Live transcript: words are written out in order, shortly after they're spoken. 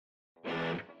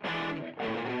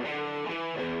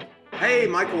Hey,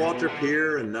 Michael Waltrip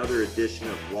here, another edition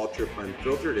of Waltrip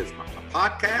Unfiltered. It's my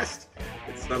podcast.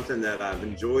 It's something that I've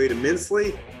enjoyed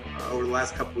immensely over the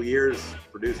last couple of years.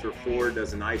 Producer Ford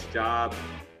does a nice job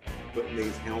putting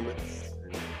these helmets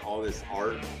and all this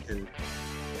art and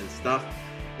stuff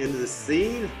into the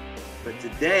scene. But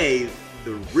today,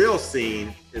 the real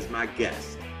scene is my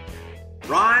guest,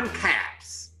 Ron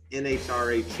Capps,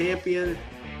 NHRA champion.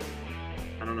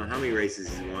 I don't know how many races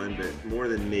he's won, but more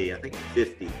than me, I think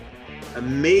 50.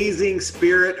 Amazing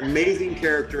spirit, amazing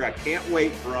character. I can't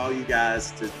wait for all you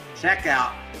guys to check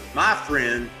out my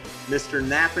friend, Mr.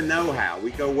 Napa Know-How.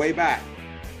 We go way back.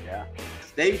 Yeah.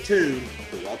 Stay tuned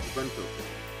to Waltrip Unfiltered.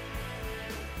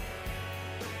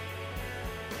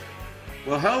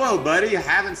 Well, hello, buddy. I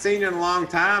haven't seen you in a long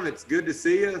time. It's good to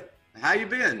see you. How you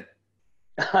been?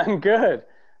 I'm good.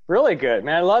 Really good,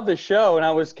 man. I love the show, and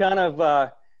I was kind of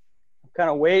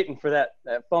waiting for that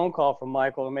phone call from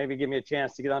Michael to maybe give me a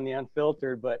chance to get on the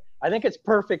Unfiltered, but I think it's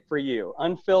perfect for you.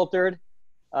 Unfiltered.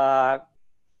 I've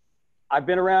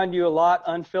been around you a lot,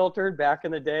 Unfiltered, back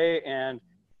in the day, and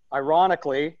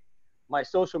ironically, my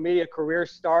social media career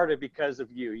started because of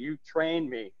you. You trained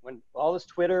me. When all this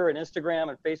Twitter and Instagram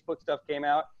and Facebook stuff came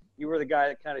out, you were the guy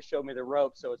that kind of showed me the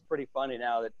ropes, so it's pretty funny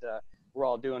now that we're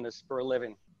all doing this for a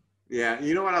living. Yeah,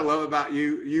 you know what I love about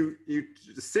you? You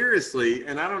seriously,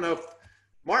 and I don't know if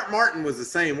Mark Martin was the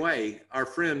same way. Our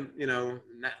friend, you know,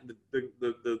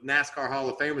 the NASCAR Hall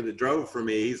of Famer that drove for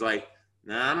me, he's like,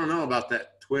 nah, I don't know about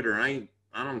that Twitter. I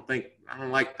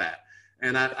don't like that.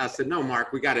 And I said, no,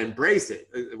 Mark, we got to embrace it.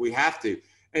 We have to.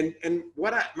 And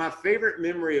my favorite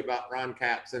memory about Ron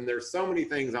Capps, and there's so many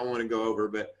things I want to go over,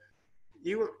 but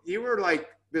you were like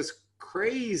this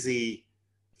crazy,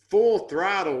 full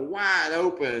throttle, wide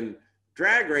open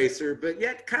drag racer, but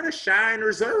yet kind of shy and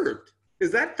reserved. Is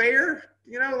that fair?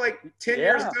 You know, like 10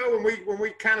 years ago when we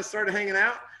kind of started hanging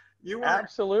out, you were.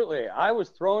 Absolutely. I was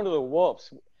thrown to the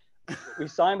wolves. We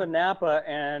signed with Napa,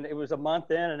 and it was a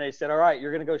month in, and they said, all right,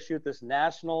 you're going to go shoot this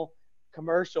national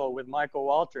commercial with Michael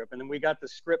Waltrip. And then we got the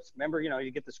scripts. Remember, you know,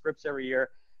 you get the scripts every year.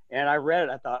 And I read it.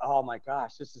 I thought, oh my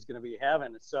gosh, this is going to be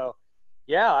heaven. So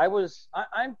yeah,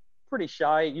 I'm pretty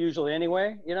shy usually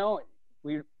anyway. You know,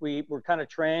 we were kind of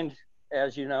trained,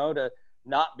 as you know, to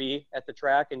not be at the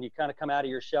track, and you kind of come out of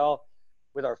your shell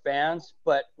with our fans.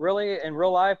 But really in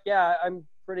real life, yeah, I'm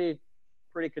pretty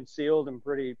concealed and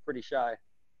pretty shy.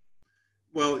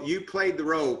 Well, you played the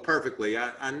role perfectly.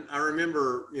 I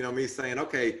remember, you know, me saying,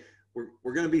 okay,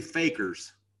 we're going to be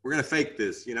fakers. We're going to fake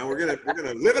this, you know, we're going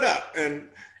to live it up. And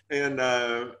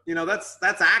you know, that's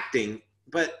acting,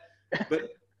 but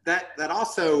that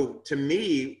also to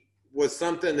me was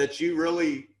something that you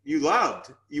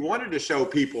loved. You wanted to show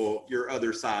people your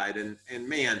other side, and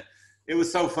man, it was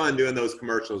so fun doing those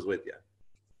commercials with you.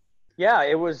 Yeah,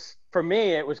 for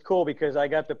me, it was cool because I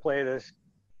got to play this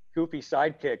goofy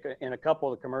sidekick in a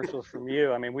couple of the commercials from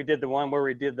you. I mean, we did the one where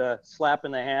we did the slap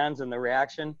in the hands and the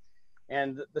reaction,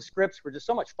 and the scripts were just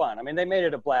so much fun. I mean, they made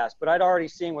it a blast, but I'd already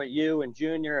seen what you and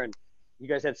Junior and you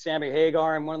guys had Sammy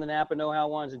Hagar in one of the Napa Know-How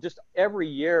ones, and just every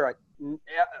year,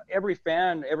 every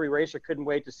fan, every racer couldn't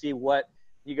wait to see what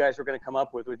you guys were going to come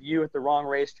up with you at the wrong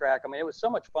racetrack. I mean, it was so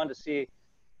much fun to see.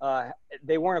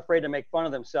 They weren't afraid to make fun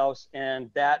of themselves,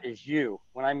 and that is you.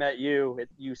 When I met you,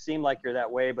 you seem like you're that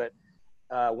way, but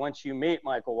once you meet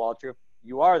Michael Waltrip,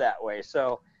 you are that way.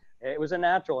 So it was a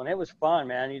natural, and it was fun,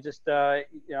 man. You just, you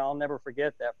know, I'll never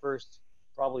forget that first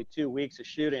probably 2 weeks of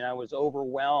shooting. I was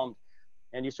overwhelmed,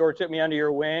 and you sort of took me under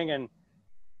your wing, and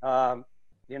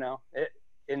you know,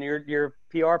 and your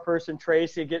PR person,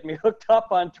 Tracy, getting me hooked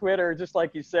up on Twitter, just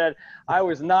like you said, I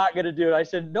was not going to do it. I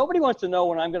said, nobody wants to know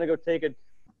when I'm going to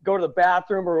go to the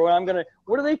bathroom, or when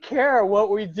what do they care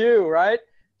what we do, right?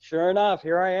 Sure enough,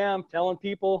 here I am telling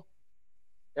people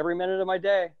every minute of my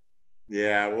day.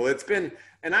 Yeah, well, it's been,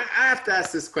 and I have to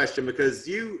ask this question because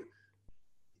you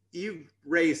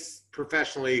race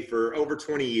professionally for over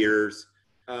 20 years.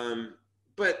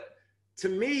 But to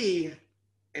me,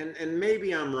 and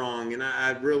maybe I'm wrong, and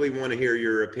I really want to hear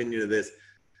your opinion of this.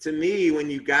 To me, when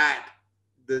you got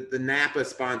the Napa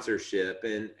sponsorship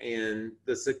and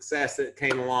the success that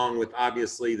came along with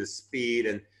obviously the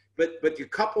speed, but you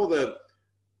couple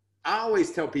I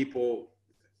always tell people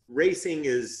racing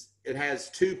it has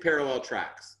two parallel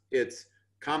tracks. It's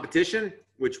competition,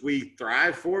 which we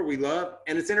thrive for, we love,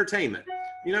 and it's entertainment.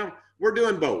 You know, we're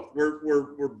doing both.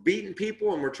 We're beating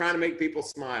people and we're trying to make people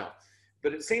smile.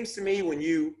 But it seems to me when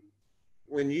you,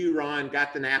 Ron,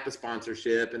 got the Napa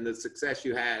sponsorship and the success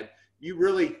you had, you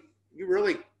really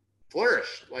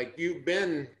flourished. Like, you've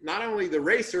been not only the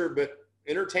racer, but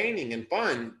entertaining and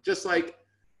fun, just like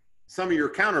some of your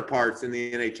counterparts in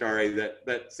the NHRA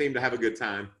that seem to have a good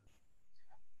time.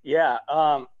 Yeah.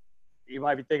 You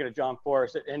might be thinking of John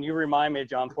Force, and you remind me of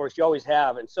John Force. You always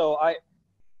have. And so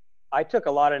I took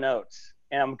a lot of notes,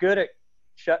 and I'm good at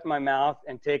shutting my mouth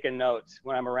and taking notes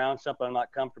when I'm around something I'm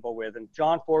not comfortable with. And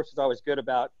John Force is always good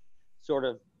about sort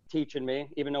of teaching me,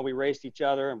 even though we raced each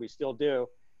other and we still do.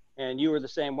 And you were the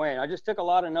same way. And I just took a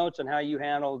lot of notes on how you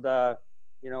handled,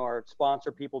 our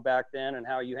sponsor people back then, and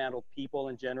how you handled people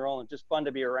in general, and just fun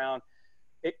to be around.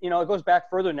 It goes back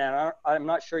further than that. I'm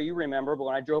not sure you remember, but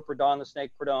when I drove for Don the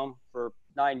Snake Prudhomme for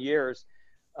 9 years,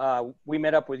 we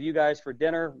met up with you guys for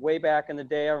dinner way back in the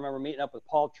day. I remember meeting up with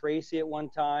Paul Tracy at one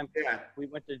time. Yeah. We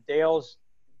went to Dale's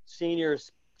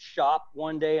seniors shop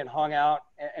one day and hung out,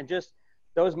 and just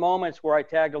those moments where I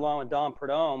tagged along with Don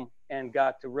Prudhomme and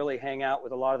got to really hang out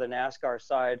with a lot of the NASCAR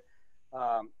side.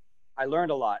 I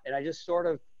learned a lot, and I just sort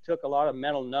of took a lot of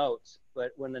mental notes.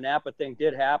 But when the Napa thing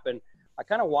did happen, I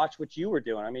kind of watched what you were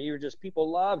doing. I mean, you were just, people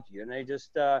loved you, and they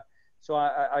just, so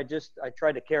I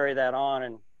tried to carry that on.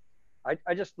 And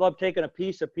I just love taking a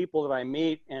piece of people that I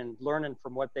meet and learning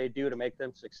from what they do to make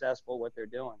them successful, what they're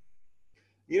doing.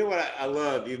 You know what I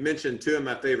love? You've mentioned two of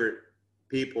my favorite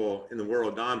people in the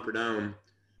world, Don Prudhomme,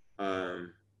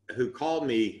 who called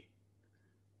me,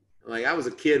 like I was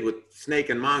a kid with Snake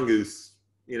and Mongoose,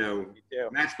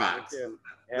 Matchbox,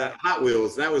 the Hot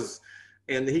Wheels. That was,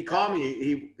 and he called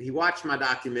me, he watched my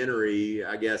documentary,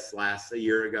 I guess a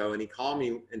year ago, and he called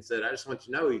me and said, I just want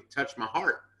you to know, he touched my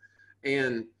heart.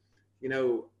 And,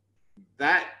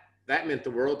 that meant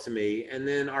the world to me. And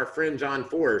then our friend John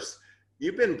Force,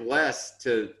 you've been blessed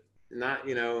to not,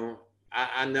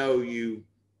 I know you,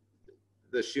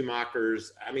 the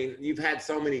Schumachers, I mean, you've had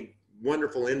so many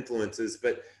wonderful influences,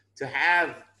 but to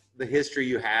have the history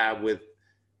you have with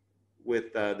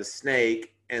the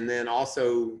Snake, and then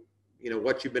also,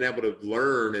 what you've been able to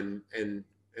learn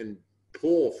and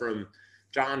pull from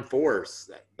John Force,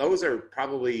 those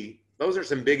are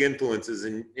some big influences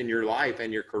in your life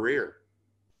and your career.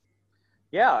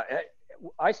 Yeah.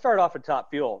 I started off at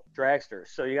Top Fuel dragster,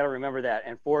 so you got to remember that.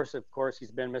 And Force, of course, he's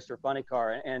been Mr. Funny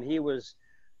Car, and he was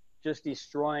just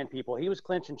destroying people. He was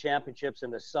clinching championships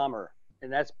in the summer,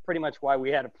 and that's pretty much why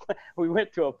we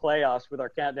went to a playoffs with our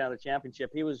countdown to the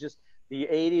championship. He was just, the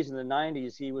 80s and the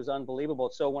 90s, he was unbelievable.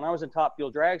 So when I was in Top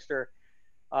Fuel dragster,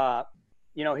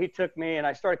 he took me,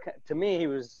 and to me, he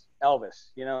was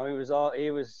Elvis.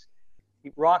 He was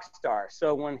rock star.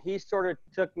 So when he sort of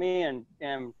took me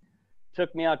and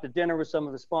took me out to dinner with some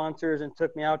of the sponsors, and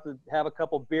took me out to have a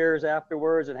couple beers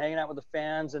afterwards and hanging out with the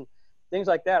fans and things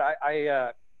like that,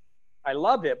 I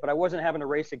loved it, but I wasn't having to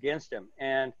race against him.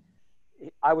 And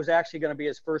I was actually going to be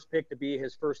his first pick to be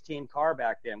his first team car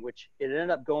back then, which it ended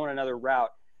up going another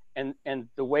route. And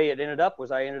the way it ended up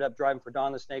was I ended up driving for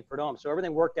Don the Snake Prudhomme. So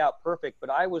everything worked out perfect, but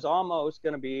I was almost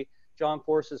going to be John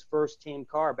Force's first team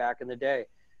car back in the day.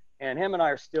 And him and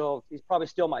I he's probably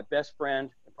still my best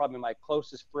friend, and probably my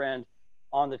closest friend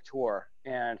on the tour.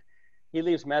 And he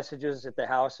leaves messages at the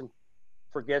house and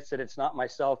forgets that it's not my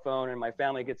cell phone, and my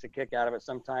family gets a kick out of it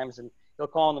sometimes. And he'll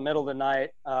call in the middle of the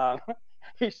night.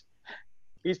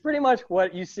 He's pretty much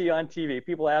what you see on TV.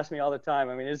 People ask me all the time,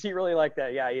 I mean, is he really like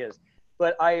that? Yeah, he is.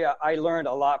 But I learned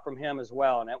a lot from him as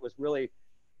well. And that was really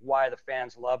why the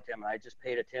fans loved him. And I just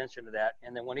paid attention to that.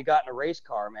 And then when he got in a race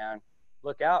car, man,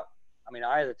 look out. I mean,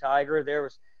 Eye of the Tiger, there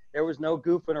was no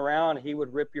goofing around. He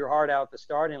would rip your heart out the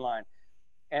starting line.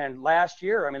 And last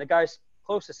year, I mean, the guy's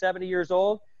close to 70 years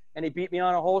old, and he beat me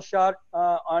on a hole shot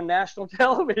on national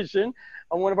television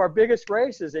on one of our biggest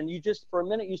races. And you just, for a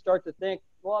minute, you start to think,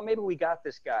 well, maybe we got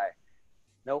this guy.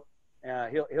 Nope.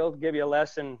 He'll give you a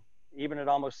lesson even at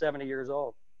almost 70 years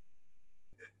old.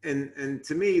 And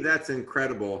to me, that's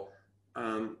incredible.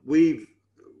 We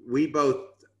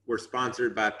both were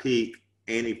sponsored by Peak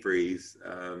Antifreeze,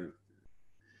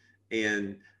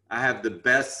 and I have the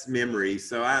best memory.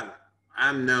 So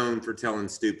I'm known for telling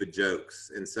stupid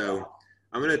jokes, and so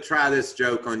I'm going to try this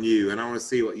joke on you, and I want to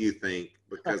see what you think,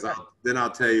 because then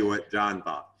I'll tell you what John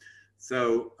thought.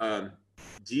 So,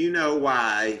 do you know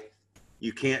why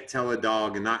you can't tell a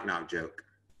dog a knock-knock joke?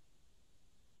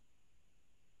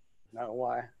 No,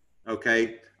 why?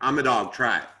 Okay, I'm a dog.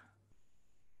 Try it.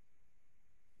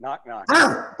 Knock, knock.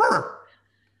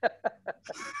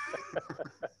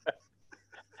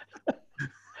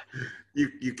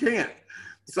 You can't.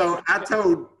 So I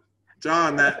told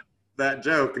John that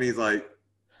joke, and he's like,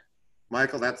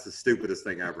 Michael, that's the stupidest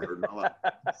thing I ever heard in my life.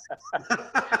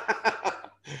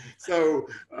 So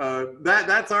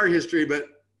that's our history. But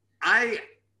I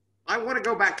want to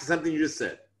go back to something you just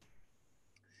said.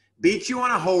 Beat you on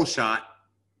a hole shot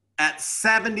at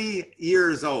 70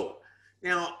 years old.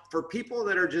 Now, for people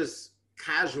that are just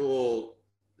casual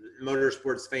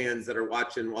motorsports fans that are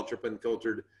watching Waltrip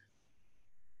Unfiltered,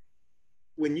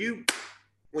 when you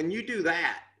do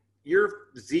that, you're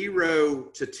 0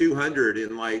 to 200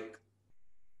 in like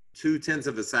 0.2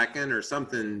 of a second or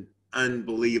something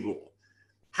unbelievable.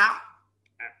 How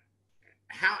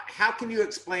can you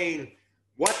explain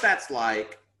what that's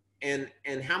like and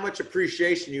how much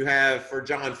appreciation you have for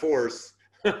John Force?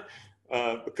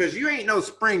 Because you ain't no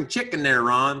spring chicken there,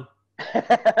 Ron.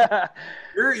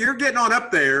 You're getting on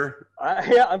up there.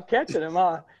 Yeah, I'm catching him,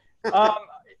 huh?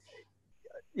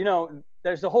 You know,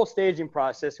 there's the whole staging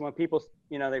process. And when people,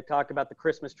 you know, they talk about the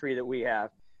Christmas tree that we have.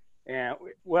 And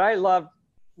what I love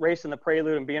racing the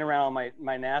Prelude and being around my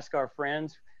NASCAR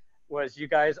friends was you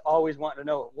guys always wanting to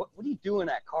know, what do you do in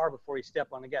that car before you step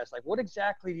on the gas? Like, what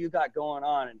exactly do you got going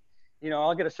on? And, you know,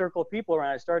 I'll get a circle of people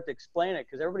around. I start to explain it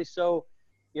because everybody's so,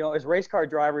 you know, as race car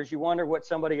drivers, you wonder what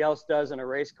somebody else does in a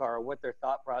race car, or what their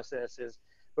thought process is.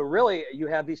 But really, you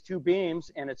have these two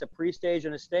beams, and it's a pre-stage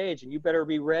and a stage, and you better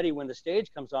be ready when the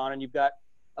stage comes on, and you've got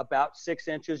about 6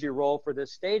 inches you roll for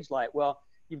this stage light. Well,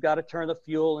 you've got to turn the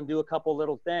fuel and do a couple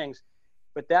little things.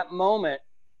 But that moment,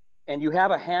 and you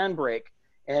have a handbrake,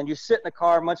 and you sit in the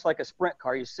car much like a sprint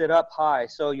car. You sit up high,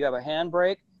 so you have a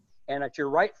handbrake, and at your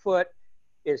right foot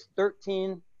is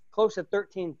close to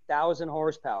 13,000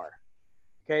 horsepower.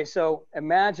 Okay, so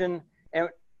imagine, and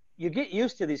you get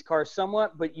used to these cars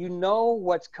somewhat, but you know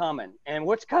what's coming. And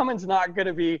what's coming's not going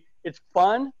to be, it's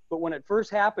fun, but when it first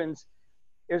happens,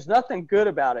 there's nothing good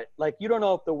about it. Like, you don't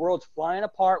know if the world's flying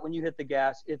apart when you hit the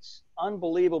gas. It's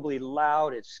unbelievably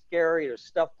loud. It's scary. There's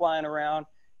stuff flying around.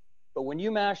 But when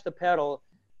you mash the pedal,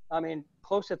 I mean,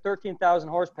 close to 13,000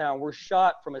 horsepower, we're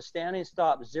shot from a standing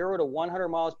stop, 0 to 100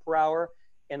 miles per hour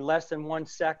in less than 1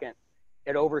 second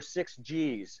at over 6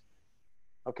 Gs.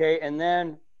 Okay, and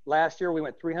then last year we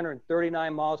went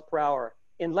 339 miles per hour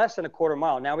in less than a quarter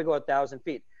mile. Now we go 1,000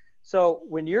 feet. So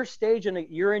when you're staging it,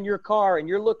 you're in your car and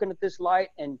you're looking at this light,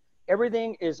 and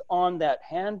everything is on that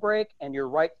handbrake and your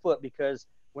right foot, because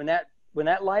when that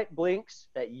light blinks,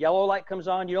 that yellow light comes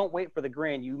on, you don't wait for the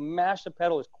green. You mash the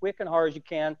pedal as quick and hard as you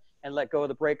can and let go of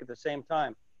the brake at the same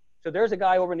time. So there's a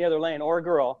guy over in the other lane, or a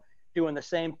girl, doing the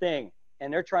same thing,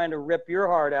 and they're trying to rip your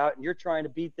heart out, and you're trying to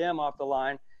beat them off the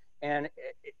line. And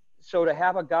so to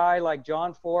have a guy like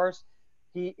John Force,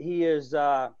 he is,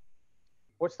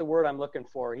 what's the word I'm looking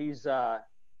for? He's,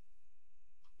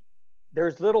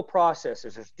 there's little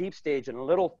processes, there's deep stage and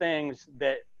little things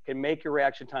that can make your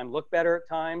reaction time look better at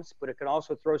times, but it can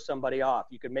also throw somebody off.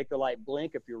 You can make the light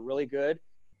blink if you're really good.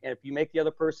 And if you make the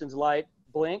other person's light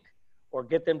blink or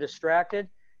get them distracted,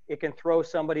 it can throw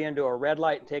somebody into a red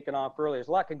light and take it off early. There's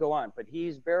a lot can go on, but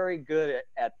he's very good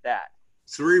at that.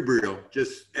 Cerebral,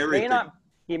 just everything.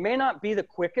 He may not be the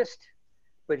quickest,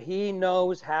 but he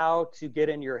knows how to get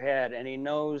in your head, and he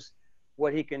knows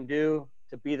what he can do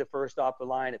to be the first off the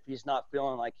line if he's not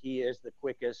feeling like he is the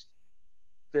quickest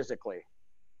physically.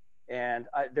 And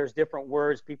there's different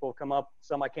words people come up,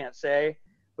 some I can't say,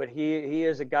 but he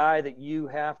is a guy that you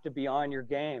have to be on your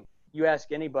game. You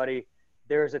ask anybody,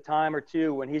 there's a time or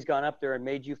two when he's gone up there and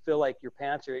made you feel like your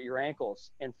pants are at your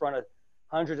ankles in front of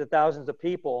hundreds of thousands of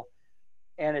people,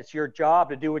 and it's your job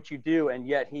to do what you do, and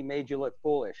yet he made you look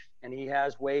foolish, and he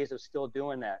has ways of still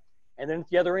doing that. And then at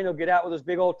the other end, he'll get out with his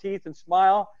big old teeth and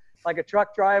smile like a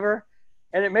truck driver,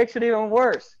 and it makes it even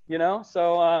worse, you know?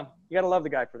 So you got to love the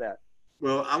guy for that.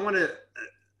 Well, I want to,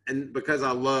 and because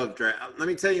I love drag, let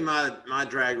me tell you my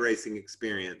drag racing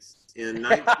experience. In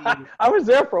 19... I was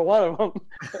there for one of them.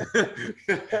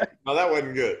 No, that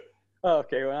wasn't good. Oh,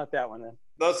 okay, well, not that one then.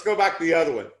 Let's go back to the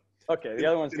other one. Okay, the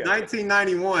other one's good. In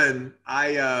 1991,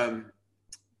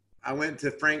 I went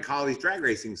to Frank Hawley's drag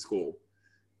racing school,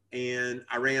 and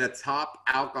I ran a top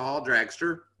alcohol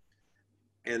dragster.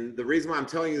 And the reason why I'm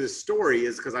telling you this story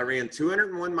is because I ran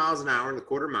 201 miles an hour in the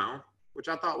quarter mile, which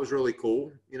I thought was really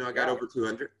cool. You know, I got over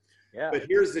 200. Yeah. But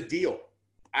here's the deal.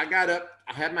 I got up,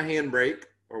 I had my handbrake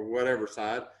or whatever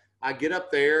side. I get up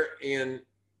there, and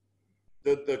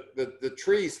the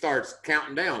tree starts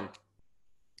counting down.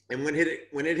 And when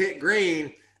it hit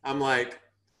green, I'm like,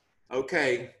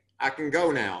 okay, I can go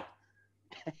now.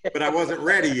 But I wasn't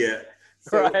ready yet.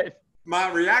 So right. My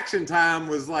reaction time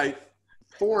was like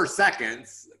 4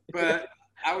 seconds, but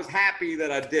I was happy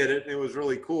that I did it, and it was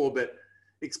really cool. But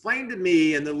explain to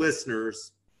me and the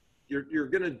listeners, you're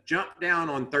going to jump down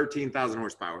on 13,000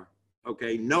 horsepower.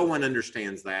 Okay. No one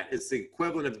understands that. It's the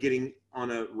equivalent of getting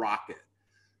on a rocket.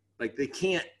 Like, they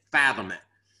can't fathom it.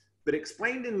 But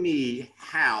explain to me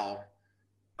how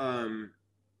a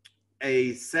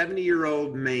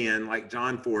 70-year-old man like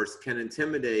John Force can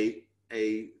intimidate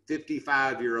a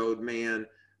 55-year-old man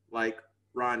like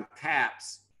Ron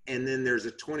Capps, and then there's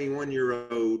a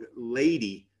 21-year-old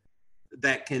lady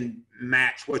that can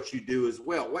match what you do as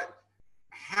well.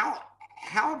 How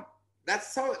that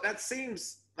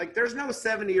seems like there's no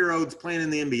 70-year-olds playing in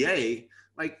the NBA.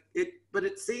 But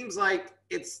it seems like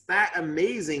it's that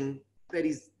amazing that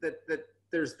that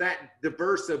there's that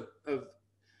diverse of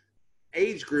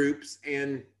age groups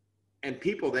and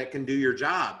people that can do your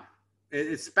job.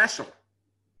 It's special.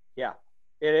 Yeah,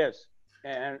 it is.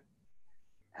 And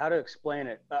how to explain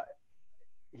it?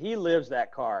 He lives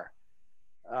that car,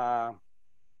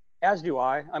 as do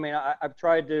I. I mean, I've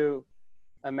tried to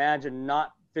imagine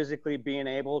not physically being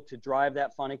able to drive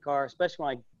that funny car,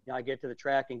 especially when I get to the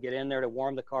track and get in there to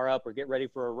warm the car up or get ready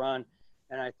for a run.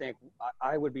 And I think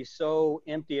I would be so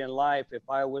empty in life if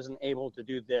I wasn't able to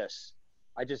do this.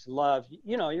 I just love,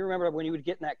 you remember when you would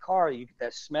get in that car, you get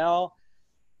that smell,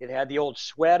 it had the old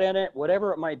sweat in it,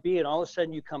 whatever it might be. And all of a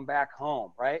sudden you come back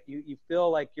home, right? You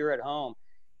feel like you're at home.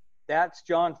 That's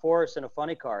John Force in a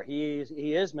funny car. He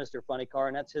is Mr. Funny Car,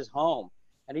 and that's his home.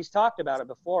 And he's talked about it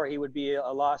before. He would be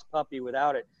a lost puppy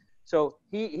without it. So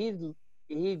he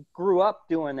grew up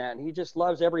doing that, and he just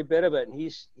loves every bit of it. And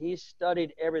he's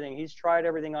studied everything. He's tried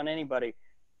everything on anybody.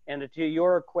 And to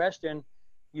your question,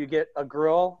 you get a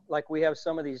girl, like we have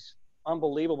some of these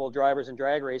unbelievable drivers in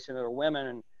drag racing that are women,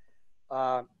 and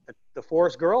the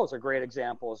Force girls are great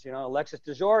examples. Alexis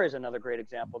DeJour is another great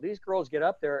example. These girls get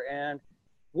up there and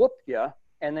whoop you,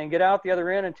 and then get out the other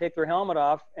end and take their helmet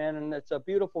off, and it's a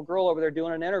beautiful girl over there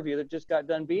doing an interview that just got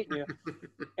done beating you.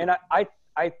 And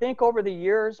I think over the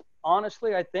years,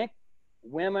 honestly, I think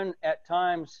women at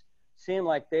times seem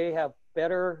like they have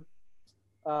figured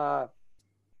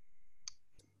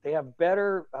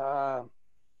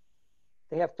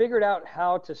out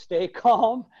how to stay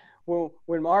calm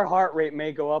when our heart rate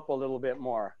may go up a little bit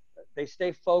more. They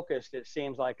stay focused, it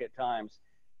seems like at times.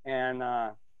 And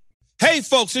hey,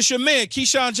 folks, it's your man,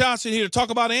 Keyshawn Johnson, here to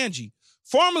talk about Angie,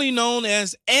 formerly known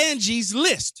as Angie's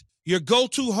List, your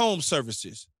go-to home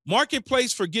services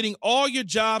marketplace for getting all your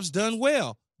jobs done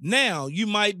well. Now, you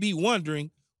might be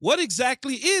wondering, what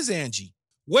exactly is Angie?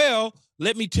 Well,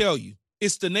 let me tell you,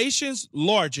 it's the nation's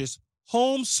largest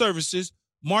home services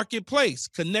marketplace,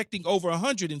 connecting over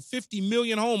 150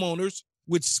 million homeowners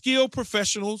with skilled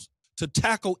professionals to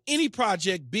tackle any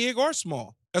project, big or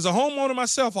small. As a homeowner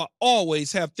myself, I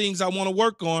always have things I want to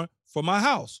work on for my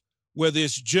house, whether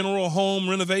it's general home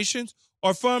renovations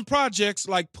or fun projects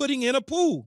like putting in a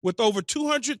pool. With over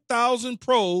 200,000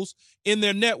 pros in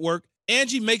their network,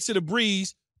 Angie makes it a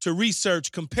breeze to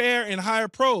research, compare, and hire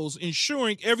pros,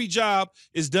 ensuring every job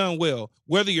is done well.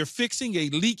 Whether you're fixing a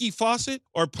leaky faucet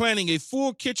or planning a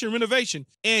full kitchen renovation,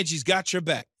 Angie's got your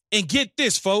back. And get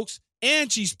this, folks,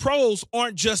 Angie's pros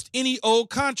aren't just any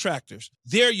old contractors.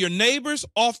 They're your neighbors,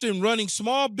 often running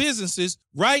small businesses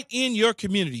right in your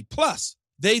community. Plus,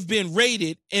 they've been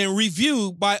rated and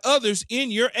reviewed by others in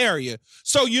your area.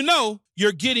 So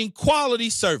you're getting quality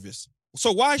service.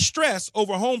 So why stress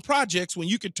over home projects when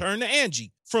you can turn to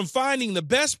Angie? From finding the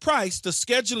best price to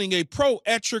scheduling a pro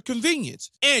at your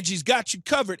convenience, Angie's got you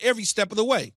covered every step of the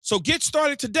way. So get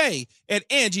started today at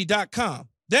Angie.com.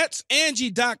 That's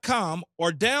Angie.com,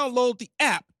 or download the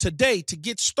app today to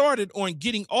get started on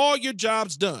getting all your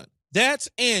jobs done. That's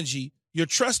Angie, your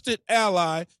trusted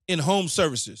ally in home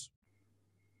services.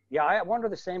 Yeah, I wonder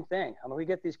the same thing. I mean, we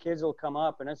get these kids that'll come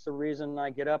up, and that's the reason I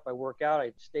get up, I work out,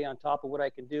 I stay on top of what I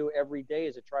can do every day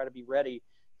is to try to be ready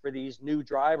for these new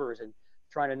drivers and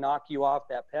trying to knock you off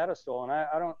that pedestal. And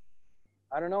I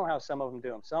don't know how some of them do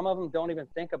them. Some of them don't even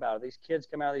think about it. These kids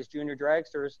come out of these junior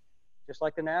dragsters, just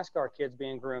like the NASCAR kids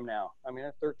being groomed now. I mean,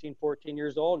 they're 13, 14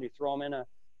 years old, and you throw them in a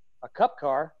cup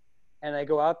car, and they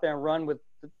go out there and run with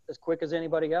as quick as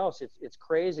anybody else. It's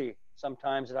crazy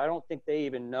sometimes that I don't think they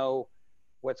even know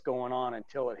what's going on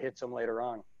until it hits them later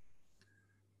on.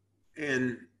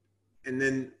 And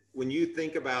then when you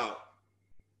think about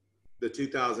the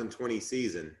 2020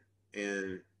 season,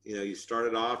 and you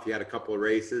started off, you had a couple of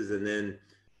races, and then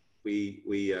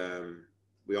we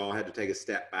all had to take a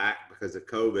step back because of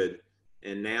COVID.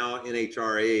 And now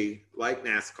NHRA, like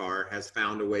NASCAR, has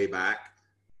found a way back.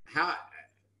 How,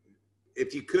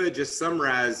 if you could just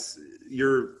summarize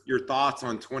your thoughts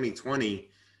on 2020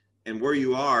 and where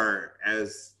you are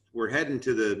as we're heading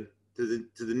to the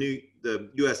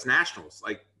U.S. Nationals.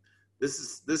 Like this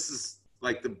is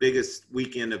like the biggest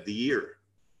weekend of the year.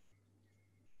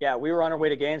 Yeah, we were on our way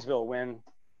to Gainesville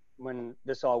when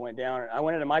this all went down. I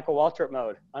went into Michael Waltrip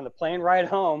mode on the plane ride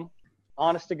home.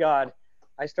 Honest to God,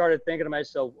 I started thinking to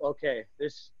myself, okay,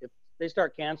 if they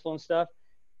start canceling stuff,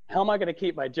 how am I going to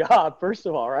keep my job? First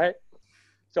of all, right?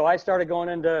 So I started going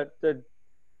into the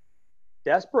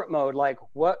desperate mode. Like,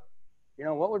 what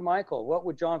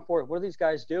would John Force, what do these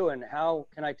guys do? And how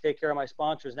can I take care of my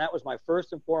sponsors? And that was my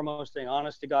first and foremost thing,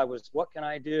 honest to God, was what can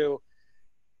I do?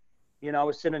 You know, I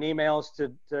was sending emails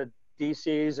to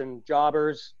DCs and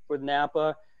jobbers with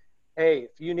Napa. Hey,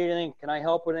 if you need anything, can I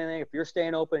help with anything? If you're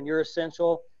staying open, you're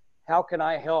essential. How can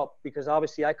I help? Because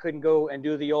obviously I couldn't go and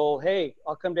do the old, hey,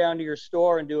 I'll come down to your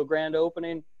store and do a grand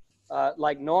opening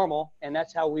like normal. And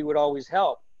that's how we would always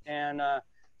help. And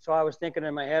so I was thinking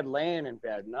in my head, laying in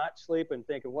bed, not sleeping,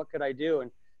 thinking, what could I do?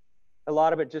 And a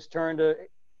lot of it just turned to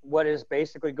what is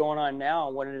basically going on now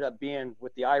and what ended up being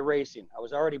with the iRacing. I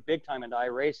was already big time into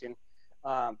iRacing.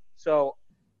 So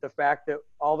the fact that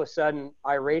all of a sudden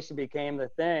iRacing became the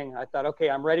thing, I thought, okay,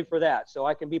 I'm ready for that. So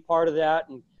I can be part of that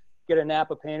and get a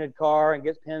Napa painted car and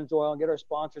get Pennzoil and get our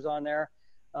sponsors on there.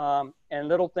 And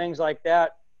little things like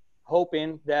that,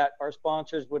 hoping that our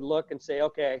sponsors would look and say,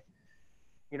 okay,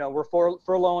 you know, we're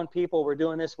furloughing people, we're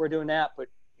doing this, we're doing that, but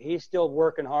he's still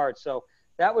working hard. So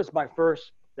that was my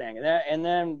first thing. And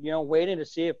then, you know, waiting to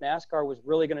see if NASCAR was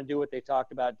really going to do what they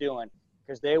talked about doing,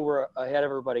 because they were ahead of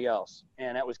everybody else.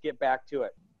 And that was get back to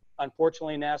it.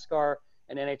 Unfortunately, NASCAR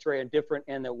and NHRA are different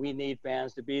in that we need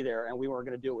fans to be there, and we weren't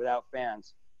going to do it without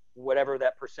fans, whatever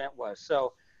that percent was.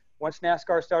 So once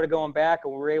NASCAR started going back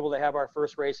and we were able to have our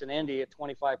first race in Indy at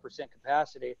 25%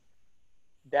 capacity,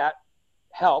 that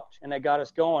helped and that got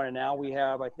us going. And now we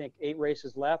have, I think, 8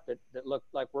 races left that look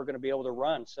like we're going to be able to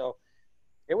run. So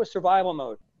it was survival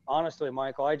mode, honestly,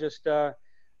 Michael. I just, the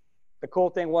cool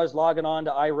thing was logging on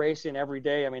to iRacing every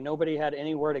day. I mean, nobody had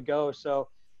anywhere to go. So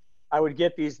I would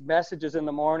get these messages in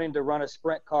the morning to run a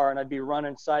sprint car, and I'd be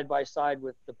running side by side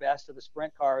with the best of the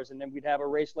sprint cars. And then we'd have a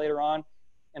race later on,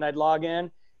 and I'd log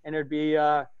in, and there'd be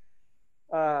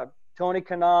Tony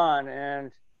Kanaan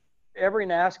and every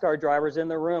NASCAR driver's in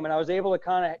the room. And I was able to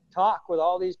kind of talk with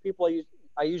all these people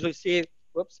I usually see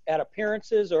at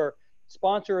appearances or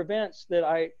sponsor events that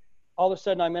all of a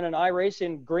sudden I'm in an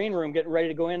iRacing green room getting ready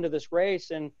to go into this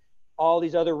race, and all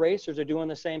these other racers are doing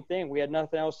the same thing. We had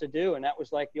nothing else to do, and that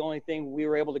was like the only thing we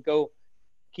were able to go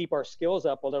keep our skills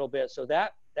up a little bit. So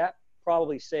that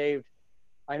probably saved,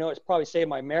 I know it's probably saved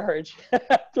my marriage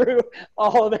through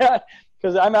all of that,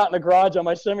 because I'm out in the garage on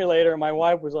my simulator, and my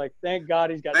wife was like, thank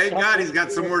God he's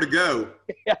got somewhere to go.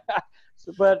 Yeah.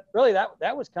 So, but really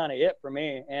that was kind of it for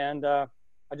me. And I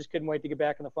just couldn't wait to get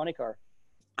back in the funny car.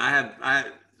 I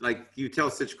like, you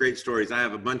tell such great stories. I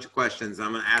have a bunch of questions.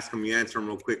 I'm going to ask them. You answer them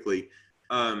real quickly.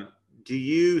 Do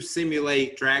you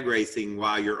simulate drag racing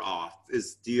while you're off?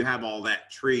 Do you have all that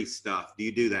tree stuff? Do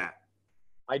you do that?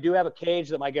 I do have a cage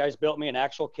that my guys built me, an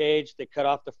actual cage. They cut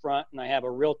off the front, and I have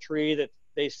a real tree that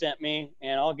they sent me,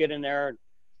 and I'll get in there and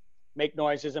make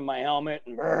noises in my helmet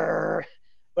and brrr.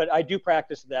 But I do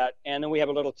practice that. And then we have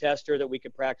a little tester that we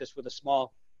could practice with a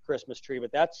small Christmas tree,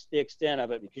 but that's the extent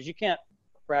of it, because you can't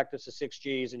practice the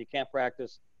 6Gs and you can't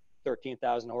practice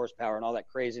 13,000 horsepower and all that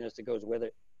craziness that goes with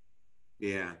it.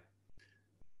 Yeah.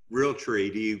 Real tree.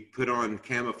 Do you put on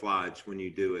camouflage when you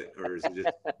do it, or is it just,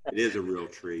 it is a real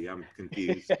tree? I'm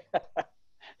confused.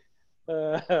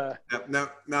 No,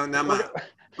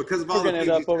 because of all the things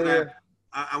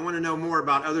I want to know more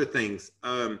about other things.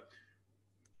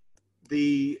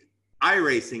 The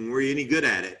iRacing, were you any good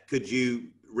at it? Could you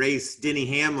race Denny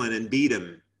Hamlin and beat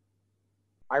him?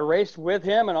 I raced with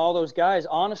him and all those guys.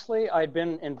 Honestly, I'd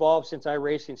been involved since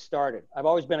iRacing started. I've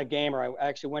always been a gamer. I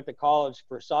actually went to college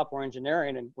for software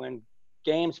engineering, and when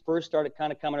games first started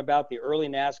kind of coming about, the early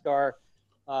NASCAR,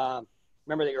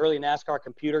 remember the early NASCAR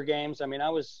computer games? I mean, I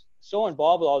was so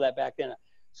involved with all that back then.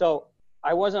 So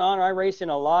I wasn't on iRacing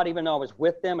a lot, even though I was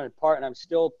with them and I'm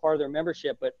still part of their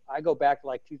membership. But I go back to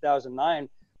like 2009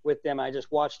 with them. I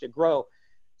just watched it grow.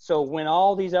 So when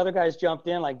all these other guys jumped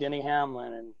in, like Denny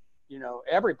Hamlin and, you know,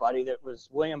 everybody that was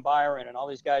William Byron and all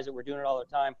these guys that were doing it all the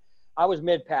time, I was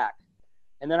mid-pack.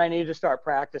 And then I needed to start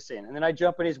practicing. And then I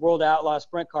jump in these World Outlaw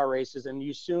sprint car races, and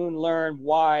you soon learn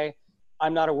why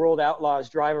I'm not a World Outlaws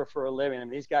driver for a living. I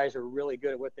mean, these guys are really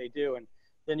good at what they do. And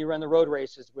then you run the road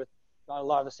races with a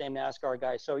lot of the same NASCAR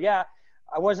guys. So, yeah,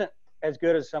 I wasn't as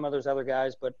good as some of those other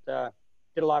guys, but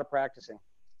did a lot of practicing.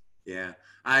 Yeah.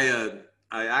 I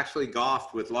actually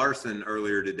golfed with Larson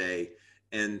earlier today,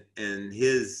 and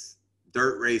his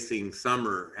dirt racing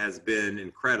summer has been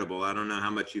incredible. I don't know how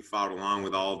much you followed along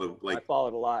with all the, like, I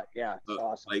followed a lot. Yeah. It's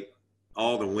awesome. Like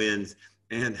all the wins.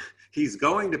 And he's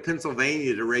going to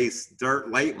Pennsylvania to race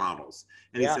dirt late models.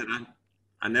 And he said,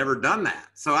 I never done that.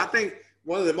 So I think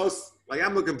one of the most, like,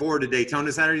 I'm looking forward to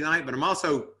Daytona Saturday night, but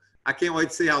I can't wait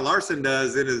to see how Larson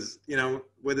does in his, you know,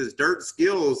 with his dirt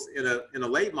skills in a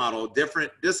late model,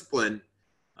 different discipline.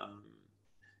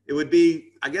 it would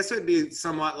be, I guess it would be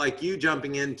somewhat like you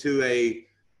jumping into a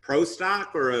pro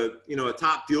stock or a, you know, a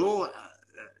Top Fuel.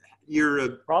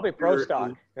 Probably pro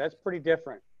stock. That's pretty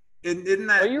different. Isn't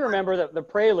that? Well, you remember the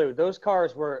Prelude, those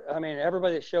cars were, I mean,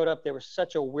 everybody that showed up, they were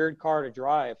such a weird car to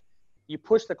drive. You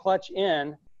push the clutch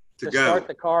in to start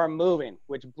the car moving,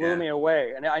 which blew me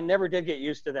away. And I never did get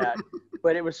used to that,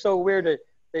 but it was so weird that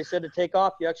they said to take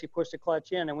off, you actually push the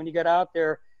clutch in. And when you get out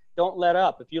there, don't let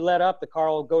up. If you let up, the car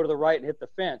will go to the right and hit the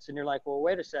fence. And you're like, well,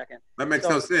 wait a second. That makes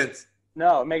no sense.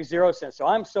 No, it makes zero sense.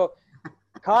 So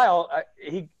Kyle,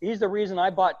 he's the reason I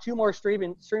bought 2 more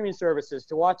streaming services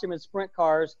to watch him in sprint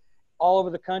cars all over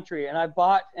the country. And I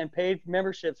bought and paid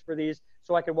memberships for these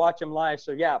so I could watch him live.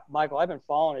 So yeah, Michael, I've been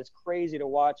following. It's crazy to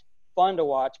watch, fun to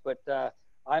watch, but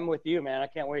I'm with you, man. I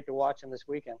can't wait to watch him this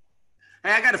weekend.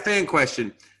 Hey, I got a fan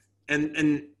question.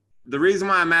 And the reason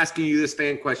why I'm asking you this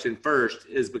fan question first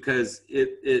is because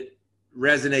it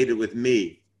resonated with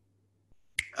me.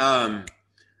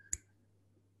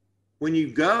 When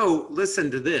you go, listen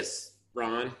to this,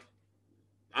 Ron.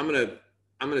 I'm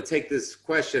gonna take this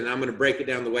question and I'm gonna break it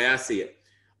down the way I see it.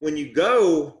 When you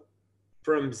go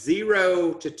from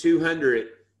 0 to 200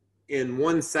 in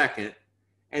 1 second,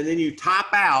 and then you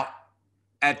top out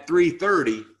at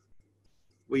 330,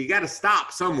 well, you got to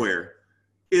stop somewhere.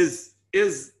 Is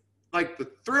like the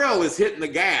thrill is hitting the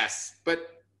gas,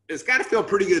 but it's got to feel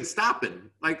pretty good stopping.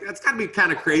 Like that's got to be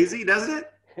kind of crazy, doesn't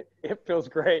it? It feels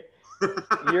great.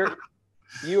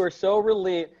 You are so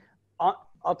relieved.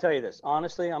 I'll tell you this.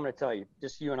 Honestly, I'm going to tell you,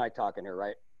 just you and I talking here,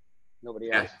 right?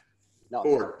 Nobody else? No.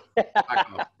 Ford.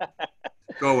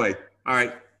 Go away. All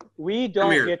right. We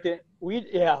don't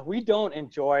we don't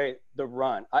enjoy the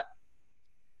run.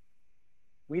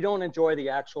 We don't enjoy the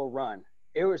actual run.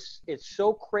 It's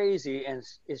so crazy, and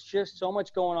it's just so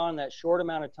much going on in that short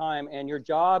amount of time. And your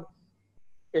job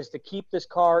is to keep this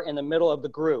car in the middle of the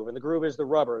groove, and the groove is the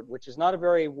rubber, which is not a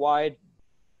very wide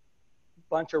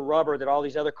bunch of rubber that all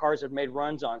these other cars have made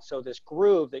runs on. So this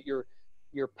groove that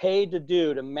you're paid to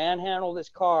do to manhandle this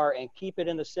car and keep it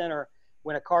in the center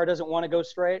when a car doesn't want to go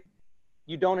straight,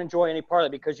 you don't enjoy any part of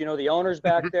it because, you know, the owner's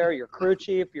back there, your crew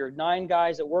chief, your 9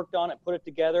 guys that worked on it, put it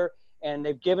together, and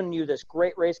they've given you this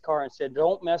great race car and said,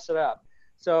 don't mess it up.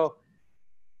 So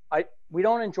we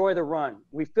don't enjoy the run.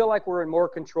 We feel like we're in more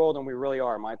control than we really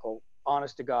are, Michael.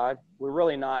 Honest to God, we're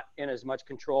really not in as much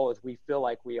control as we feel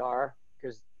like we are,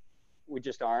 because we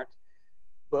just aren't.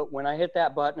 But when I hit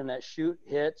that button and that chute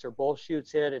hits or both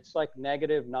chutes hit, it's like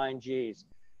 -9 Gs.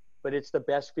 But it's the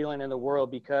best feeling in the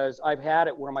world because I've had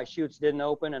it where my chutes didn't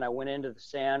open and I went into the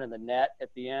sand and the net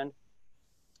at the end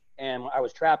and I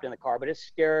was trapped in the car, but it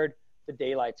scared the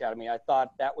daylights out of me. I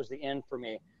thought that was the end for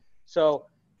me. So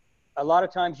a lot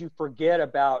of times you forget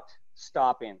about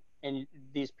stopping. And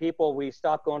these people, we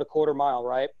stopped going to quarter mile,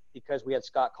 right? Because we had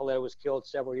Scott Coletta was killed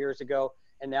several years ago.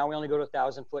 And now we only go to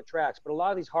 1,000-foot tracks. But a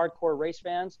lot of these hardcore race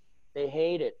fans, they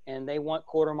hate it and they want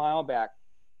quarter mile back.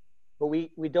 But we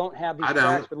don't have these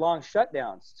tracks with long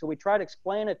shutdowns. So we try to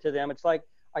explain it to them. It's like,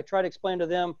 I try to explain to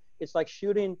them, it's like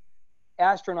shooting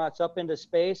astronauts up into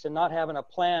space and not having a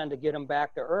plan to get them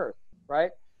back to Earth,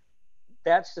 right?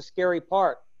 That's the scary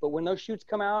part. But when those chutes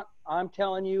come out, I'm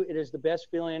telling you, it is the best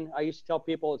feeling. I used to tell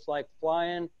people it's like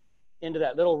flying into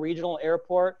that little regional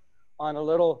airport on a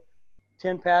little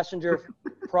 10-passenger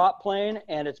prop plane,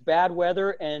 and it's bad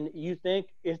weather, and you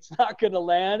think it's not going to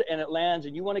land, and it lands,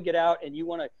 and you want to get out, and you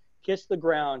want to kiss the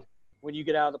ground when you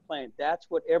get out of the plane. That's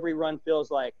what every run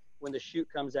feels like when the chute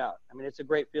comes out. I mean, it's a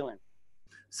great feeling.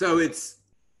 So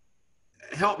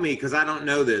help me because I don't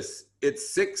know this. It's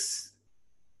 6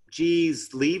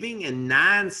 Gs leaving and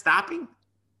 9 stopping?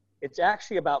 It's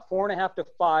actually about 4.5 to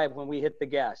 5 when we hit the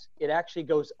gas. It actually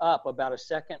goes up about 1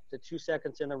 second to 2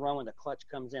 seconds in the run when the clutch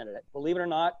comes in. Believe it or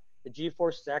not, the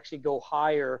G-forces actually go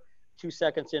higher 2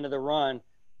 seconds into the run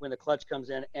when the clutch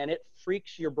comes in, and it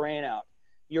freaks your brain out.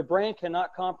 Your brain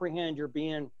cannot comprehend you're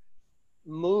being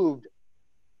moved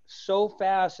so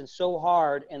fast and so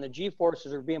hard, and the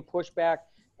G-forces are being pushed back,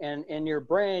 and in your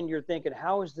brain, you're thinking,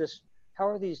 how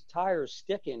are these tires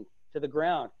sticking to the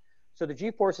ground? So the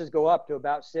G-forces go up to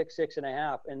about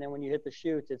 6.5, and then when you hit the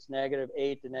chutes, it's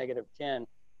 -8 to -10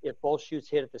 if both chutes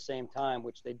hit at the same time,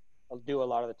 which they do a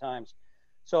lot of the times.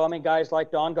 So, I mean, guys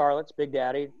like Don Garlits, Big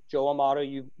Daddy, Joe Amato,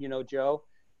 you know Joe,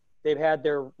 they've had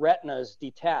their retinas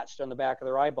detached on the back of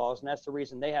their eyeballs, and that's the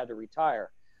reason they had to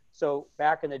retire. So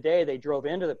back in the day, they drove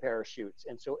into the parachutes,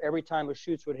 and so every time the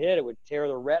chutes would hit, it would tear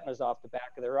their retinas off the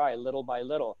back of their eye little by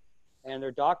little. And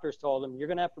their doctors told them, you're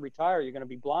going to have to retire, you're going to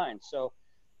be blind. So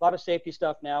a lot of safety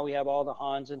stuff now. We have all the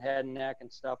Hans and head and neck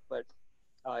and stuff, but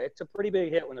it's a pretty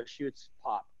big hit when the chutes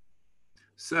pop.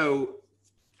 So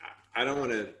I don't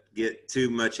want to get too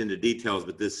much into details,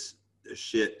 but this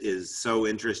shit is so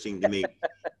interesting to me.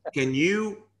 Can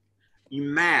you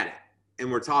mad it?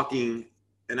 And we're talking,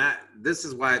 this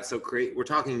is why it's so great. We're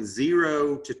talking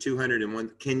 0 to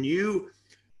 201. Can you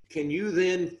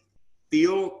then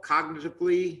feel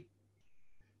cognitively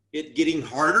it getting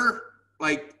harder?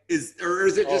 Like, is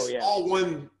it just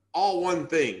all one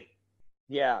thing?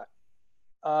 Yeah.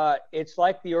 It's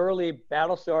like the early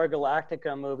Battlestar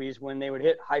Galactica movies when they would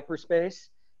hit hyperspace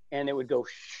and it would go,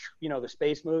 the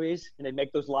space movies, and they'd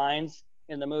make those lines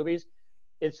in the movies.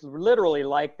 It's literally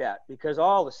like that, because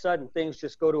all of a sudden things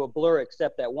just go to a blur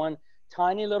except that one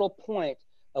tiny little point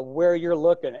of where you're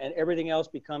looking, and everything else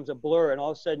becomes a blur. And all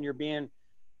of a sudden you're being,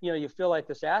 you feel like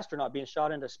this astronaut being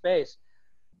shot into space.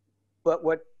 But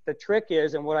what the trick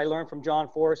is, and what I learned from John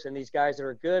Force and these guys that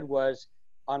are good, was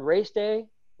on race day,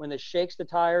 when it shakes the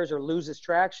tires or loses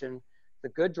traction, the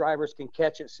good drivers can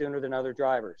catch it sooner than other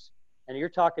drivers. And you're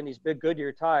talking these big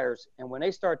Goodyear tires, and when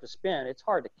they start to spin, it's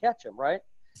hard to catch them, right?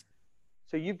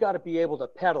 So you've got to be able to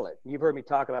pedal it. You've heard me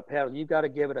talk about pedal. You've got to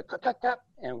give it a cut,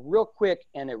 and real quick,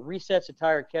 and it resets the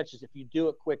tire and catches if you do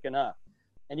it quick enough.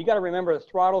 And you got to remember, the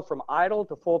throttle from idle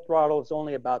to full throttle is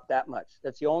only about that much.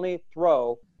 That's the only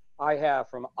throw I have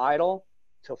from idle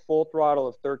to full throttle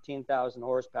of 13,000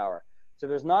 horsepower. So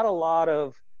there's not a lot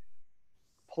of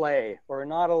play or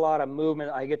not a lot of movement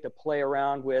I get to play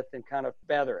around with and kind of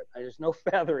feather it. There's no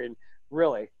feathering,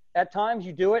 really. At times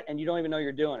you do it and you don't even know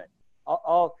you're doing it.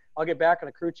 I'll get back and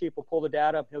the crew chief will pull the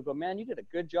data up. He'll go, man, you did a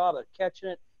good job of catching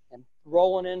it and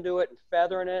rolling into it and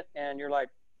feathering it. And you're like,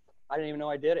 I didn't even know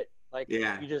I did it. Like,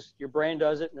 your brain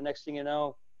does it. And the next thing you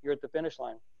know, you're at the finish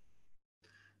line.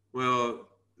 Well,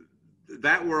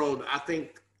 that world, I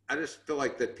just feel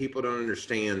like that people don't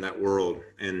understand that world.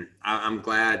 And I'm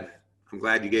glad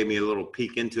you gave me a little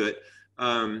peek into it.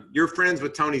 You're friends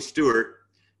with Tony Stewart,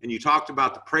 and you talked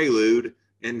about the Prelude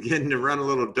and getting to run a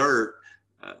little dirt.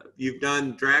 You've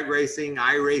done drag racing,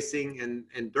 iRacing,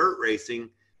 and dirt racing.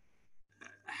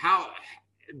 How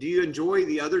do you enjoy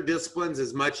the other disciplines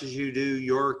as much as you do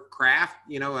your craft?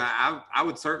 I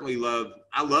would certainly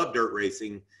I love dirt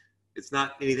racing. It's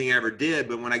not anything I ever did,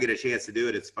 but when I get a chance to do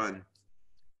it, it's fun.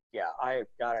 Yeah, I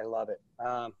love it.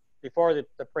 Before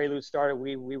the Prelude started,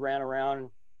 we ran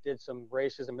around, did some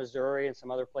races in Missouri and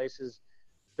some other places,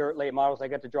 dirt late models. I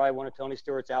got to drive one of Tony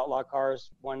Stewart's outlaw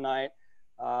cars one night.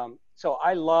 So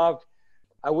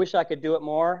I wish I could do it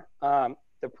more.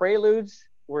 The Preludes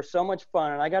were so much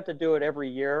fun, and I got to do it every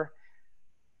year,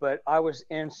 but I was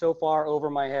in so far over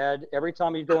my head. Every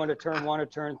time you go into turn 1 or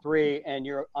turn 3 and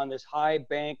you're on this high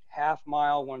bank, half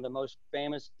mile, one of the most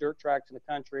famous dirt tracks in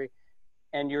the country,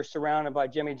 and you're surrounded by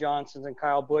Jimmy Johnsons and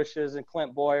Kyle Bushes and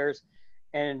Clint Boyers,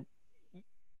 and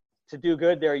to do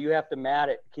good there, you have to mat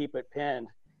it, keep it pinned,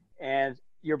 and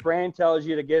your brain tells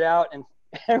you to get out and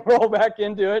roll back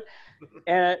into it.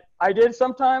 And I did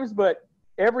sometimes, but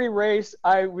every race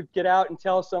I would get out and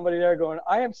tell somebody there going,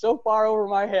 I am so far over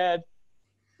my head.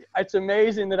 It's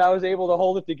amazing that I was able to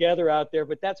hold it together out there,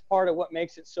 but that's part of what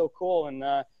makes it so cool. And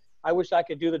I wish I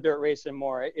could do the dirt racing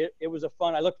more. It was a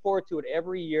fun. I look forward to it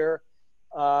every year.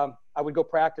 I would go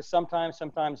practice sometimes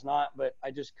not, but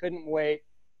I just couldn't wait,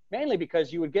 mainly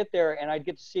because you would get there and I'd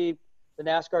get to see the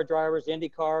NASCAR drivers,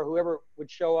 IndyCar, whoever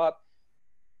would show up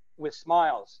with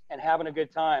smiles and having a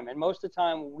good time. And most of the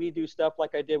time we do stuff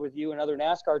like I did with you and other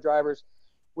NASCAR drivers.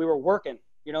 We were working,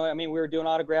 we were doing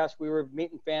autographs, we were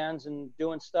meeting fans and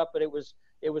doing stuff, but it was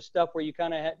stuff where you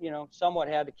kind of somewhat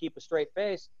had to keep a straight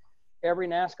face. Every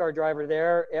NASCAR driver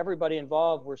there, everybody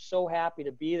involved, were so happy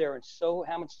to be there and so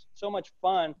much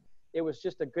fun. It was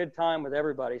just a good time with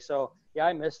everybody. So yeah,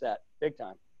 I miss that big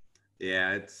time.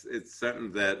 Yeah, it's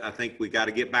something that I think we got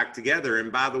to get back together.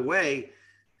 And by the way,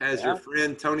 has your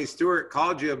friend Tony Stewart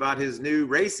called you about his new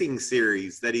racing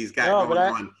series that he's got going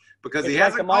on? Because he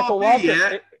hasn't called me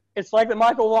yet. It's like the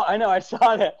Michael Walker. I know, I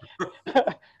saw that.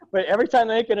 But every time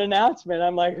they make an announcement,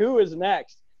 I'm like, who is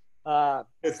next?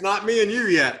 It's not me and you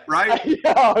yet, right?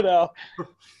 No.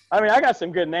 I mean, I got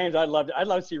some good names. I'd love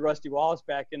to see Rusty Wallace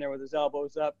back in there with his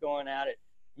elbows up going at it.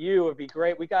 You would be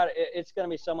great. It's going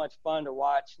to be so much fun to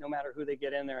watch no matter who they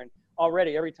get in there. And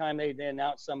already every time they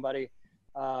announce somebody,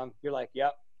 you're like,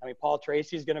 yep. I mean, Paul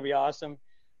Tracy's going to be awesome.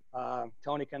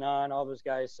 Tony Kanaan, all those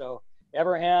guys. So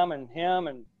Everham and him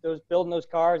and those building those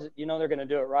cars, they're going to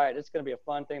do it right. It's going to be a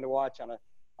fun thing to watch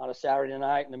on a Saturday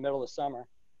night in the middle of summer.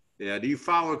 Yeah. Do you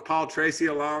follow Paul Tracy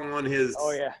along on his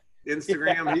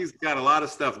Instagram? Yeah. He's got a lot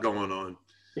of stuff going on.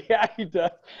 Yeah, he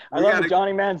does. I love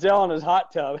Johnny Manziel in his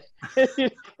hot tub, and he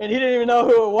didn't even know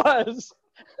who it was.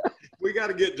 We got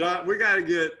to get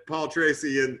Paul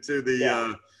Tracy into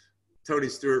the Tony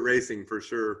Stewart Racing for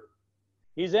sure.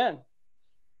 He's in.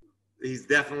 He's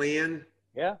definitely in.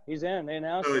 Yeah, he's in. They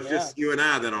announced So him. it's just you and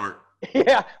I that aren't.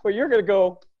 Yeah, well, you're going to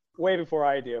go way before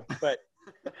I do. But,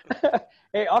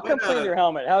 hey, I'll come clean your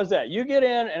helmet. How's that? You get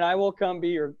in, and I will come be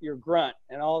your grunt.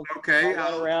 And I'll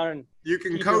run around and you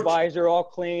can keep coach your visor all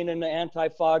clean and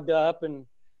anti-fogged up. And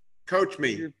coach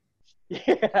me.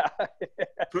 Yeah.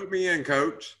 Put me in,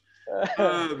 coach.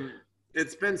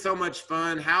 It's been so much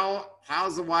fun.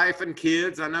 How's the wife and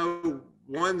kids? I know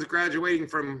one's graduating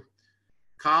from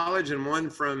college and one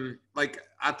from, like,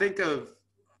 I think of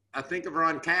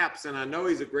Ron Capps, and I know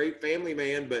he's a great family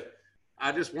man, but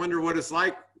I just wonder what it's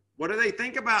like. What do they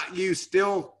think about you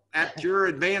still at your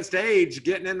advanced age,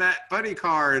 getting in that funny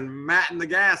car and matting the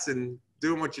gas and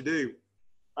doing what you do?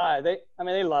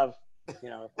 They love,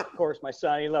 of course, my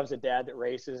son, he loves a dad that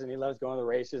races, and he loves going to the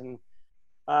races. And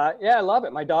yeah, I love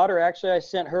it. My daughter, actually, I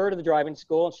sent her to the driving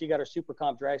school, and she got her Super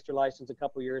Comp dragster license a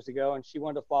couple years ago, and she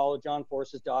wanted to follow John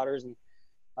Force's daughters. And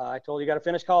I told her, you got to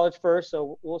finish college first,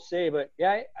 so we'll see. But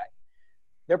yeah,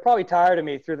 they're probably tired of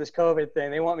me through this COVID thing.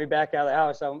 They want me back out of the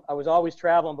house. I was always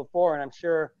traveling before, and I'm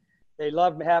sure they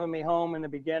loved having me home in the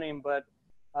beginning. But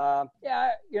yeah,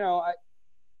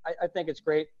 I think it's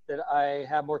great that I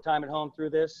have more time at home through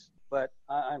this. But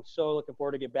I'm so looking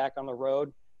forward to get back on the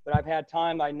road. But I've had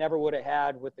time I never would have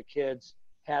had with the kids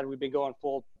had we been going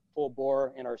full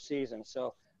bore in our season.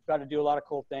 So got to do a lot of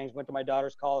cool things. Went to my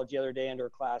daughter's college the other day into her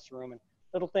classroom, and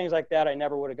little things like that I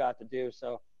never would have got to do.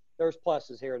 So there's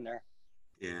pluses here and there.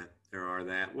 Yeah, there are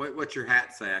that. What's your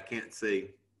hat say? I can't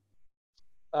see.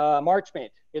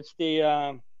 Marchmate. It's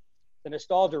the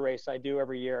nostalgia race I do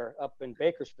every year up in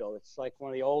Bakersfield. It's like one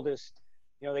of the oldest.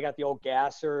 They got the old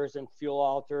gassers and fuel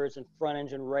alters and front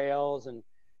engine rails, and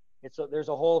there's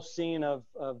a whole scene of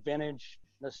vintage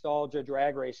nostalgia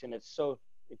drag racing. It's so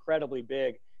incredibly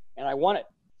big, and I won it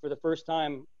for the first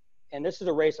time. And this is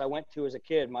a race I went to as a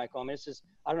kid, Michael. I mean,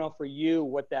 I don't know for you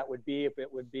what that would be, if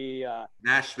it would be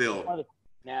Nashville.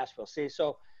 Nashville. See,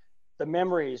 so the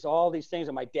memories, all these things,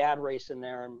 and my dad racing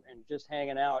there and just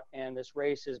hanging out. And this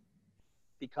race has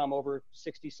become over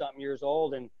 60-something years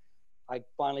old, and I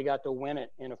finally got to win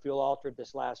it in a fuel altered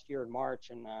this last year in March.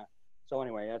 And so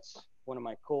anyway, that's one of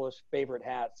my coolest favorite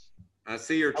hats. I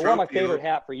see your trophy. I wore my favorite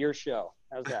hat for your show.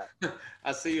 How's that?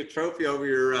 I see your trophy over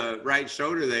your right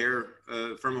shoulder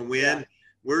there from a win. Yeah.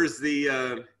 Where's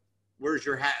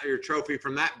your hat, your trophy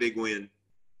from that big win?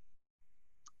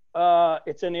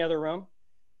 It's in the other room,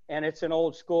 and it's an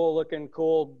old school looking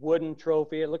cool wooden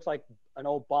trophy. It looks like an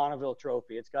old Bonneville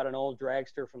trophy. It's got an old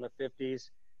dragster from the 50s,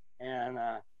 and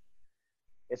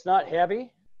it's not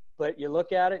heavy, but you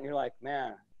look at it and you're like,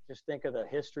 man, just think of the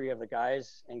history of the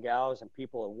guys and gals and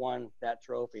people that won that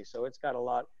trophy. So it's got a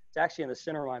lot. It's actually in the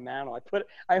center of my mantle.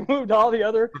 I moved all the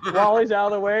other wallies out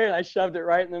of the way, and I shoved it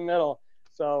right in the middle.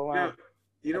 So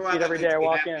you know why every day I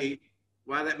walk in.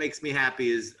 Why that makes me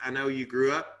happy is I know you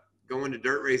grew up going to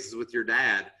dirt races with your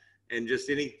dad, and just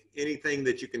anything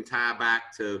that you can tie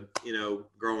back to,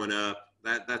 growing up,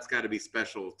 that's got to be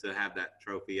special to have that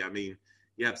trophy. I mean,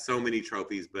 you have so many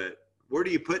trophies, but where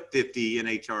do you put 50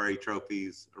 NHRA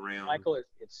trophies around? Michael,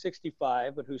 it's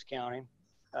 65, but who's counting?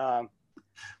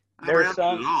 There's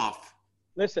some.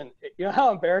 Listen, you know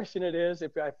how embarrassing it is?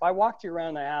 If I walked you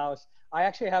around the house, I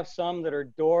actually have some that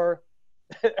are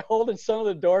holding some of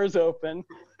the doors open.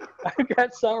 I've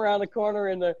got some around the corner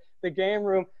in the game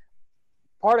room.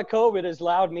 Part of COVID has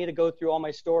allowed me to go through all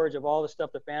my storage of all the stuff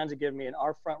the fans have given me, and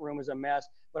our front room is a mess.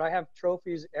 But I have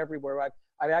trophies everywhere.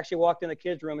 I've actually walked in the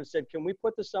kids' room and said, can we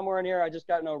put this somewhere in here? I just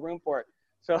got no room for it.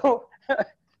 So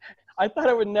I thought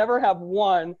I would never have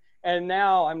one, and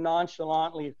now I'm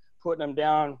nonchalantly putting them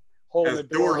down, holding the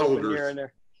door open here and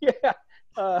there. Yeah.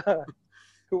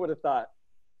 Who would have thought?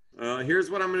 Here's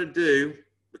what I'm going to do,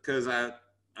 because I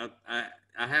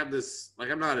have this, like,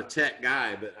 I'm not a tech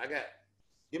guy, but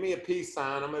give me a peace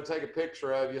sign. I'm going to take a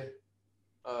picture of you,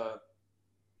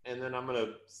 and then I'm going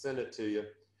to send it to you.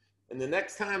 And the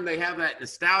next time they have that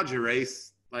nostalgia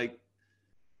race, like,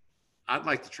 I'd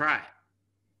like to try it.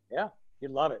 Yeah,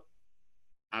 you'd love it.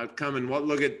 I'd come and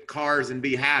look at cars and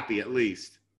be happy at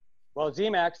least. Well,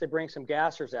 ZMAX, they bring some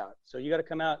gassers out. So you got to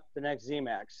come out the next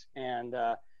ZMAX. And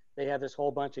they have this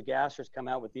whole bunch of gassers come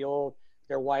out with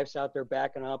their wives out there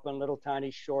backing up on little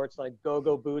tiny shorts, like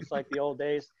go-go boots like the old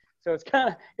days. So it's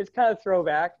kind of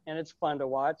throwback, and it's fun to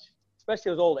watch,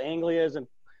 especially those old Anglias and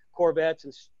Corvettes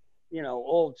and,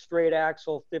 old straight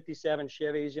axle 57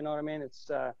 Chevys. You know what I mean? It's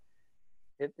I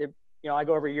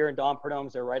go every year, and Don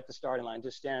Perdome's there right at the starting line,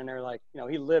 just standing there like,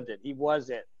 he lived it. He was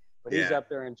it. But he's up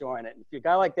there enjoying it. If a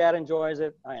guy like that enjoys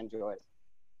it, I enjoy it.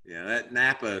 Yeah, that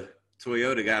Napa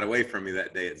Toyota got away from me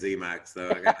that day at ZMAX,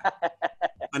 so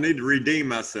I need to redeem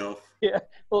myself. Yeah, a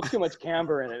little too much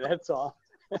camber in it, that's all.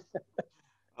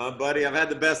 Buddy, I've had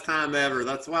the best time ever.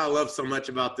 That's why I love so much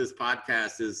about this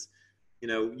podcast is, you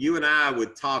know, you and I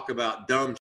would talk about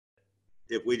dumb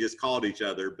if we just called each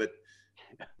other, but,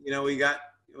 you know, we got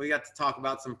to talk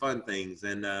about some fun things,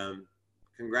 and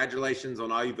congratulations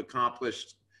on all you've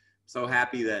accomplished. So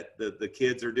happy that the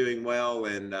kids are doing well,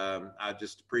 and I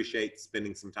just appreciate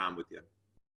spending some time with you.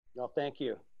 Well, thank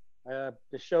you.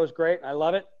 This show's great. I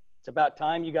love it. It's about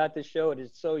time you got this show. It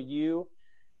is so you,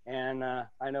 and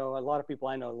I know a lot of people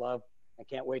I know love. I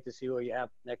can't wait to see who you have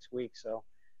next week. So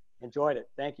enjoyed it.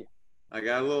 Thank you. I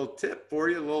got a little tip for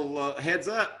you, a little heads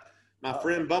up. My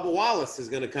friend Bubba Wallace is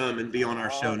going to come and be on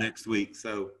our show next week.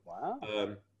 So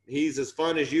he's as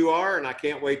fun as you are, and I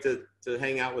can't wait to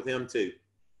hang out with him too.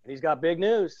 He's got big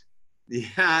news.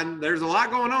 Yeah, there's a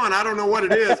lot going on. I don't know what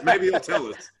it is. Maybe he'll tell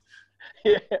us.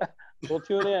 Yeah, we'll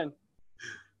tune in.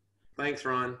 Thanks,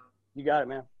 Ron. You got it,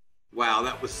 man. Wow,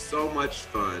 that was so much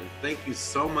fun. Thank you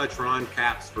so much, Ron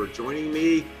Capps, for joining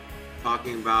me,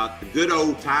 talking about the good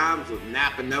old times with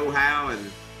Napa Know-How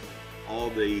and all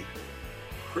the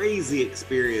crazy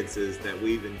experiences that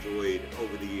we've enjoyed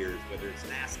over the years, whether it's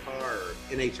NASCAR or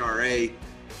NHRA.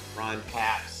 Ron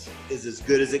Capps is as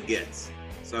good as it gets.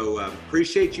 So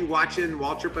appreciate you watching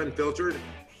Waltrip Unfiltered.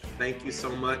 Thank you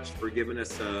so much for giving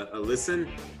us a listen.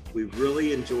 We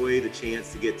really enjoy the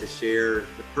chance to get to share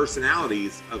the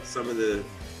personalities of some of the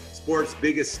sport's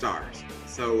biggest stars.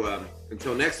 So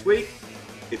until next week,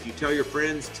 if you tell your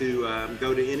friends to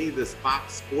go to any of the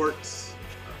Fox Sports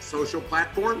social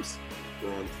platforms,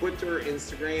 we're on Twitter,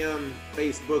 Instagram,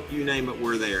 Facebook, you name it,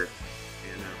 we're there.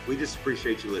 And we just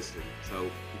appreciate you listening.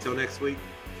 So until next week,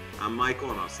 I'm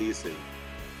Michael, and I'll see you soon.